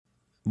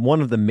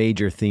one of the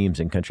major themes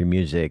in country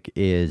music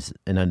is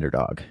an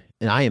underdog.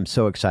 And I am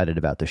so excited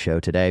about the show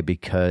today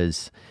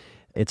because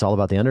it's all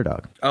about the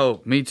underdog.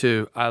 Oh, me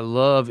too. I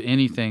love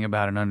anything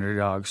about an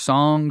underdog.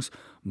 Songs,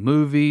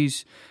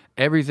 movies,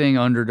 everything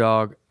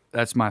underdog.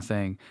 That's my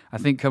thing. I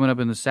think coming up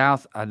in the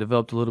South, I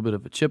developed a little bit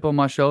of a chip on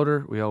my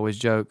shoulder. We always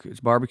joke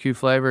it's barbecue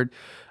flavored.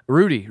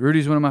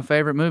 Rudy's one of my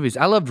favorite movies.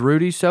 I loved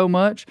Rudy so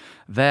much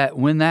that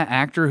when that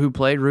actor who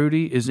played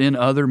Rudy is in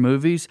other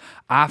movies,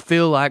 I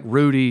feel like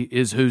Rudy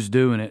is who's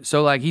doing it.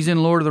 So like he's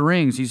in Lord of the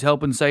Rings, he's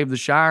helping save the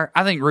Shire.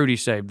 I think Rudy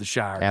saved the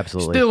Shire.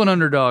 Absolutely. Still an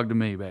underdog to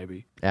me,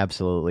 baby.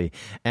 Absolutely.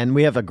 And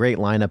we have a great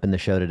lineup in the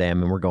show today. I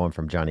mean, we're going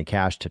from Johnny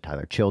Cash to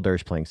Tyler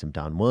Childers, playing some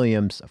Don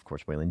Williams, of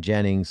course, Waylon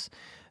Jennings,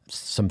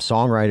 some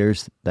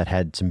songwriters that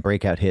had some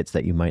breakout hits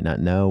that you might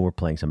not know. We're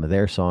playing some of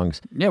their songs.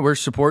 Yeah, we're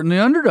supporting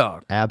the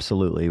underdog.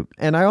 Absolutely.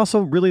 And I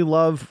also really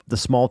love the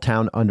small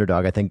town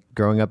underdog. I think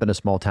growing up in a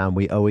small town,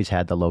 we always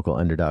had the local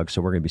underdog,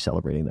 so we're going to be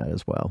celebrating that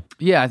as well.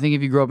 Yeah, I think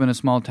if you grow up in a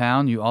small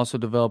town, you also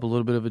develop a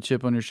little bit of a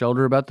chip on your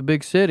shoulder about the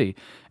big city.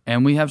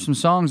 And we have some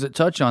songs that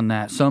touch on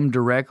that, some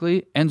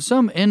directly and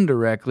some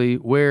indirectly,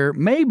 where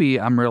maybe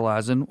I'm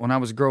realizing when I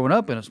was growing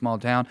up in a small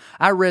town,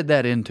 I read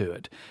that into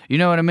it. You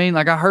know what I mean?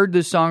 Like I heard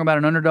this song about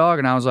an underdog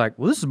and I was like,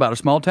 well, this is about a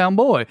small town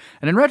boy.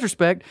 And in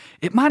retrospect,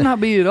 it might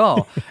not be at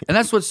all. And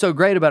that's what's so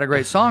great about a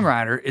great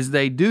songwriter is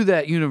they do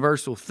that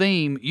universal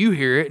theme. You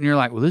hear it and you're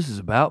like, well, this is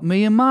about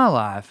me and my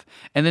life.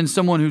 And then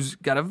someone who's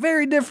got a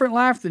very different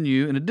life than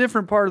you in a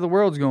different part of the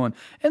world's going,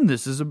 and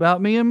this is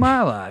about me and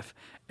my life.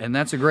 And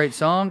that's a great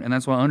song, and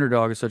that's why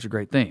Underdog is such a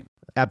great theme.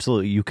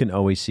 Absolutely. You can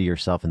always see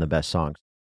yourself in the best songs.